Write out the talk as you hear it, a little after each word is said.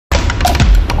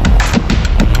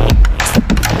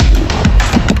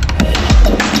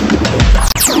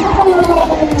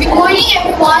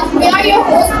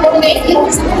But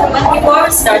before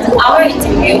we start our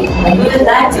interview, we would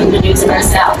like to introduce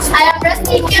ourselves. I am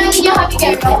Rusty Kiyoninyo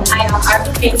Habigero. I am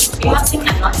Arthur Prince, Pimaxing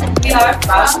and Watson. We are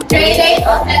from Grade 8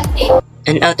 Authentic.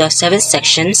 And out of 7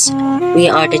 sections, we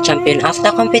are the champion of the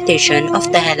competition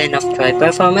of the Helen of Troy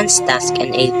Performance Task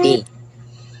and AP.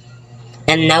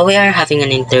 And now we are having an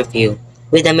interview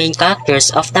with the main characters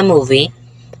of the movie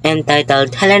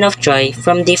entitled Helen of Troy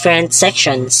from different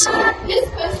sections. This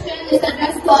question is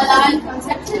addressed to Alan from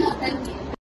Section Authentic.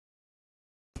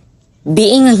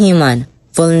 Being a human,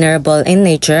 vulnerable in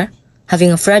nature,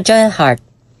 having a fragile heart,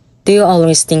 do you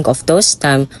always think of those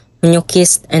times when you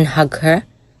kissed and hugged her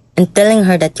and telling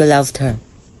her that you loved her?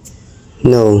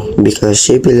 No, because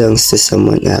she belongs to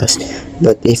someone else.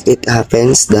 But if it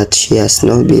happens that she has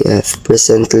no BF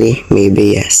presently,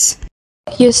 maybe yes.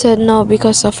 You said no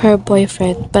because of her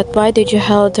boyfriend, but why did you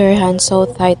hold her hand so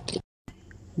tightly?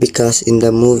 Because in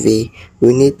the movie,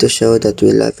 we need to show that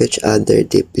we love each other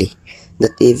deeply,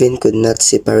 that even could not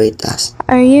separate us.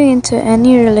 Are you into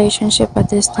any relationship at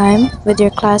this time with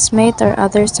your classmate or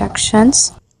other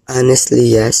sections? Honestly,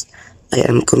 yes. I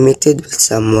am committed with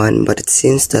someone, but it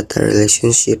seems that the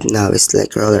relationship now is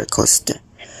like a roller coaster.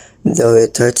 Though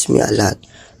it hurts me a lot,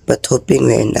 but hoping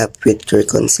we end up with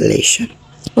reconciliation.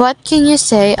 What can you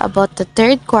say about the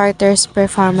third quarter's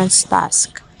performance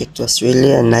task? It was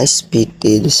really a nice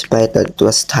PT despite that it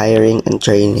was tiring and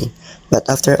draining. But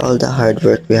after all the hard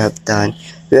work we have done,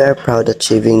 we are proud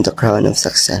achieving the crown of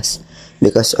success.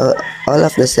 Because all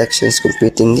of the sections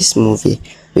competing this movie,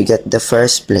 we get the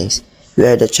first place. We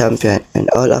are the champion and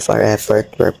all of our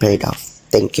effort were paid off.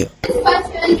 Thank you. This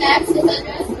question next is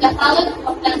addressed to the Helen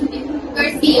of Authentic,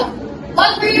 Garcia.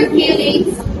 What were your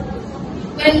feelings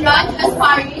when Raj as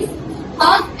Paris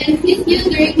hugged and kissed you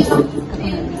during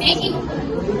the making?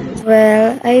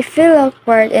 Well, I feel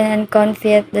awkward and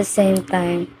uncomfy at the same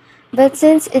time. But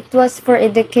since it was for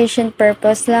education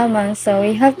purpose lamang, so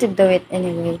we have to do it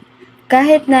anyway.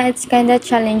 Kahit na it's kinda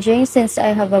challenging since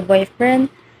I have a boyfriend.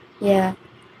 Yeah.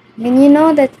 I mean, you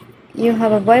know that you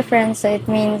have a boyfriend, so it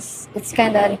means it's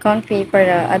kinda uncomfy for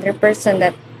the other person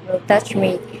that will touch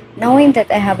me, knowing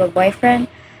that I have a boyfriend.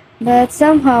 But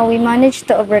somehow, we managed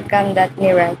to overcome that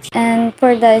mirage. And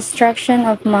for the instruction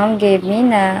of mom gave me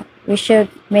na we should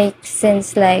make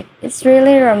scenes like it's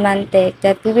really romantic,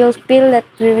 that we will feel that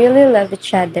we really love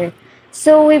each other.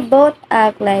 So we both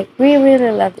act like we really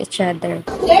love each other.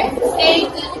 There's a saying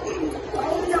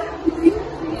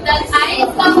that I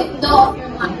is the window of your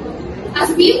mind.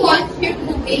 As we watch your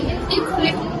movie and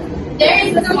think there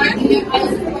is a spark in your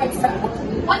eyes towards her.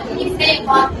 What can you say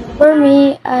about it? For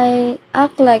me, I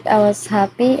act like I was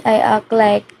happy. I act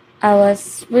like I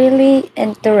was really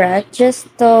entourage just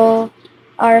so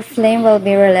our flame will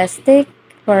be realistic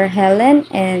for Helen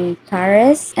and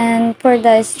Paris. And for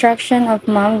the instruction of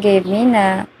mom gave me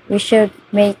na we should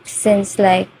make scenes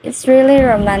like it's really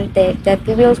romantic, that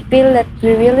we will feel that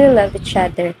we really love each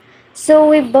other. So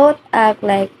we both act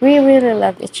like we really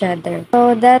love each other.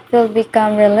 So that will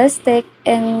become realistic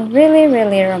and really,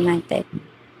 really romantic.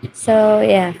 So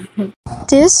yeah.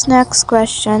 This next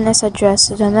question is addressed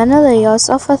to the Menelaos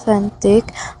of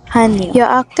Authentic, Hanyo. You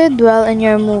acted well in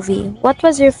your movie. What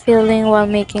was your feeling while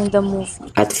making the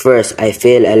movie? At first, I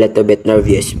feel a little bit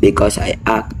nervous because I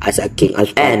act as a king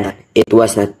and it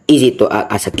was not easy to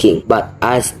act as a king. But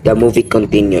as the movie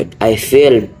continued, I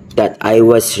feel that I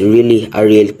was really a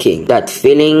real king. That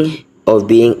feeling of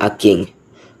being a king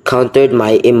countered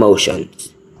my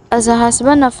emotions. As a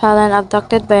husband of Helen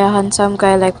abducted by a handsome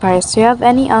guy like Paris, do you have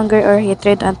any anger or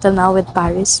hatred until now with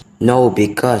Paris? No,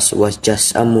 because it was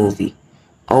just a movie.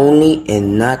 Only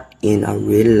and not in a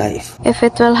real life. If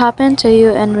it will happen to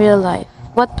you in real life,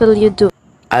 what will you do?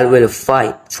 I will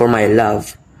fight for my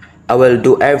love. I will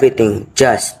do everything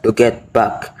just to get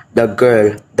back the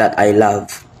girl that I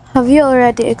love. Have you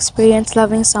already experienced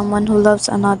loving someone who loves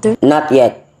another? Not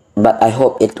yet, but I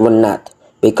hope it will not,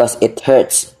 because it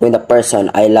hurts when the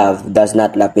person I love does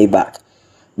not love me back.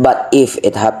 But if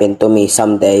it happened to me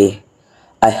someday,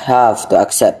 I have to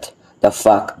accept the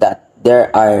fact that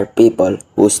there are people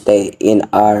who stay in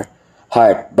our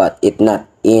heart but it not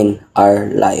in our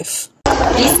life.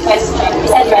 This question is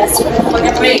addressed for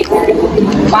the brave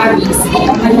Paris.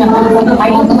 Are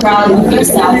you proud of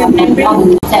yourself and how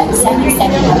you seconds?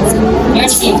 Your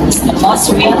scene is the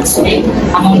most realistic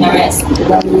among the rest.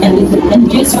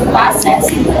 And you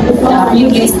surpasses the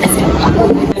English lesson.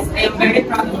 I am very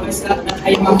proud of myself that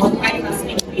I am a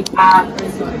multi-talented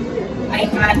person. I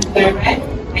can direct,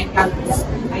 I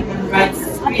can write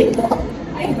script,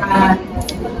 I can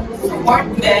support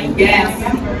the members.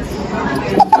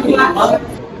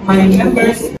 My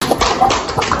members.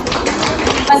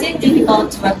 Kasi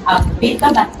difficult to work out with the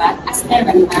Batman as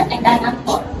director and an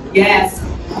actor? Yes.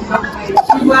 He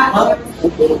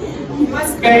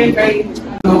was very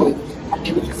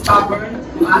stubborn.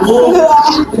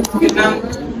 Yun lang.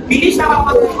 Hindi siya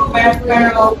kapag-over,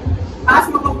 pero taas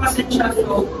magpapasin siya.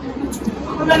 So,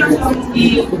 ako na lang siya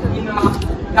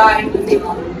dahil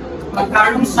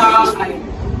magkaroon siya ay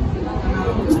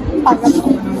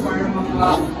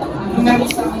nangyari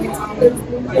sa akin ang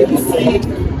ayusin,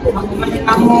 magkumanin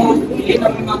mo, hindi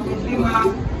na mga problema,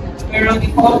 pero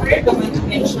i-cover naman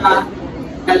din siya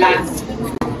the last.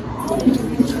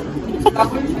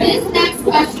 This next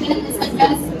question is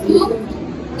addressed to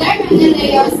Claire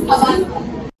Menelaos Cabanco.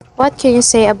 What can you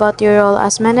say about your role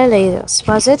as Menelaos?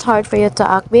 Was it hard for you to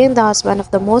act being the husband of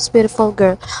the most beautiful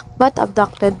girl but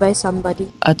abducted by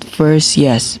somebody? At first,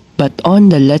 yes, but on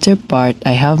the latter part,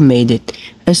 I have made it,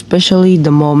 especially the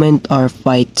moment our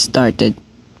fight started.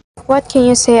 What can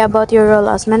you say about your role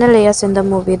as Menelaos in the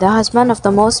movie, the husband of the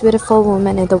most beautiful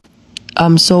woman in the world?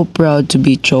 I'm so proud to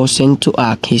be chosen to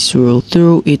act his role.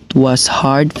 Through it was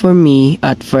hard for me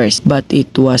at first, but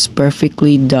it was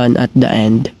perfectly done at the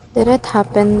end. Did it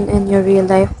happen in your real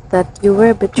life that you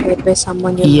were betrayed by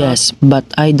someone you Yes, but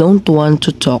I don't want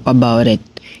to talk about it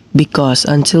because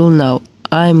until now,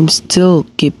 I'm still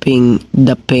keeping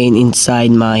the pain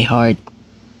inside my heart.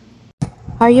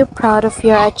 Are you proud of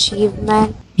your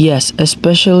achievement? Yes,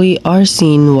 especially our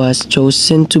scene was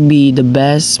chosen to be the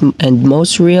best and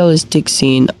most realistic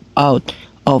scene out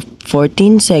of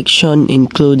 14 sections,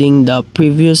 including the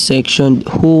previous section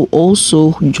who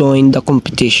also joined the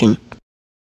competition.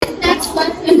 Next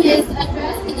question is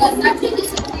addressed to the section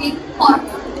discipline part.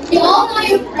 We all know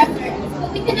your preference, but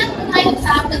we cannot deny the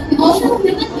fact that we also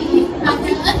human beings have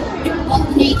their unpredictable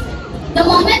nature. The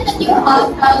moment that you have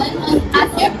Helen as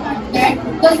your partner,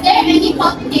 was there any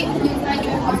complication inside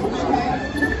your partner?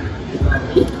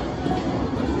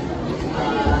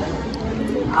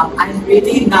 I'm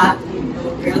really not into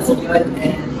girls good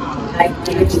and like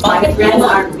if my friends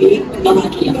are big,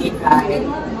 really guy,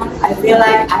 I feel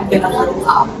like I'm gonna grow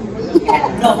up.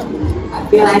 And no, I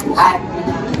feel like I'm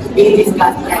gonna be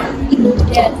disgusted.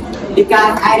 Yes.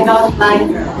 Because I don't like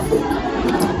girls.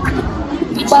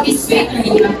 Which is better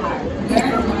in your heart?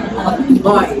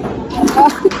 Boy.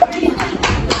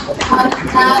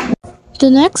 The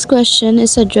next question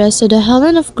is addressed to the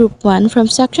Helen of Group 1 from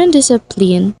Section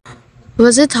Discipline.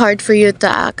 Was it hard for you to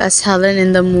act as Helen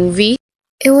in the movie?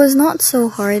 It was not so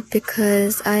hard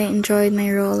because I enjoyed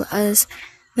my role as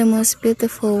the most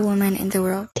beautiful woman in the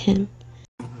world.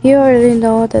 You already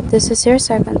know that this is your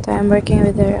second time working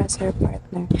with her as her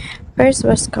partner. First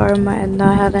was Karma and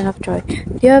now Helen of Troy.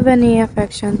 Do you have any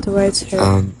affection towards her?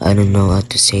 I don't know how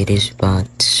to say this, but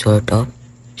sort of.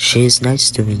 She is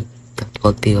nice to me. That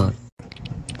will be all.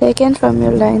 Taken from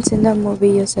your lines in the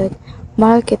movie, you said,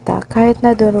 "Mahal kita kahit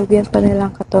na durugin pa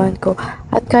nilang katawan ko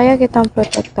at kaya kitang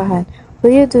protektahan."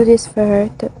 Will you do this for her?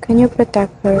 Can you protect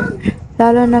her?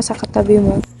 Lalo na sa katabi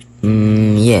mo.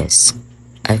 Yes,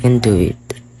 I can do it.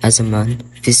 As a man,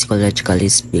 physiologically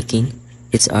speaking,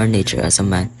 it's our nature as a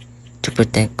man to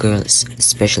protect girls,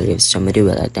 especially if somebody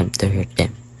will attempt to hurt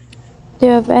them. Do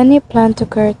you have any plan to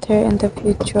court her in the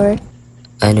future?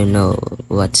 I don't know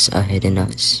what's ahead in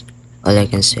us. All I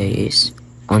can say is,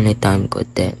 only time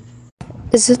could tell.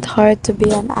 Is it hard to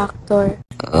be an actor?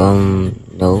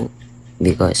 No,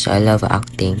 because I love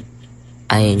acting.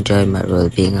 I enjoy my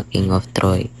role being a king of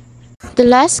Troy. The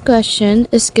last question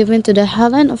is given to the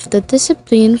Helen of the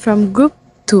Discipline from Group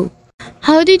 2.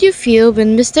 How did you feel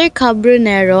when Mr.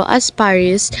 Cabronero as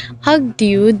Paris hugged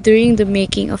you during the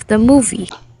making of the movie?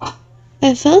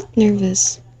 I felt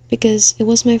nervous because it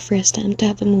was my first time to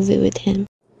have a movie with him.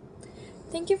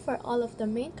 Thank you for all of the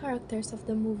main characters of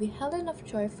the movie Helen of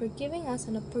Troy for giving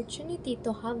us an opportunity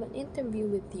to have an interview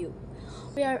with you.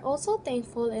 We are also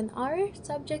thankful in our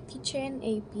subject teacher in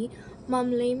AP,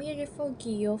 Ma'am Lamy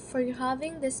Refugio, for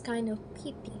having this kind of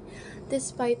PT.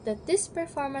 Despite that this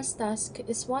performance task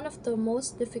is one of the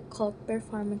most difficult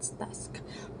performance tasks,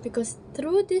 because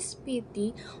through this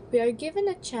PT, we are given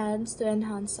a chance to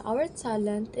enhance our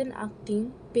talent in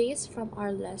acting based from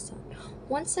our lesson.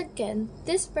 Once again,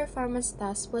 this performance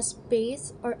task was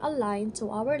based or aligned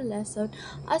to our lesson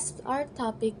as our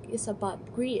topic is about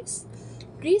Greece.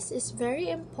 Greece is very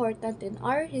important in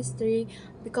our history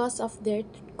because of their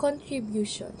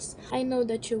contributions. I know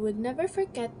that you would never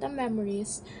forget the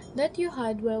memories that you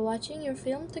had while watching your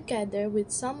film together with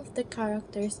some of the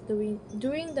characters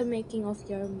during the making of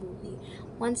your movie.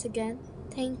 Once again,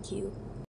 thank you.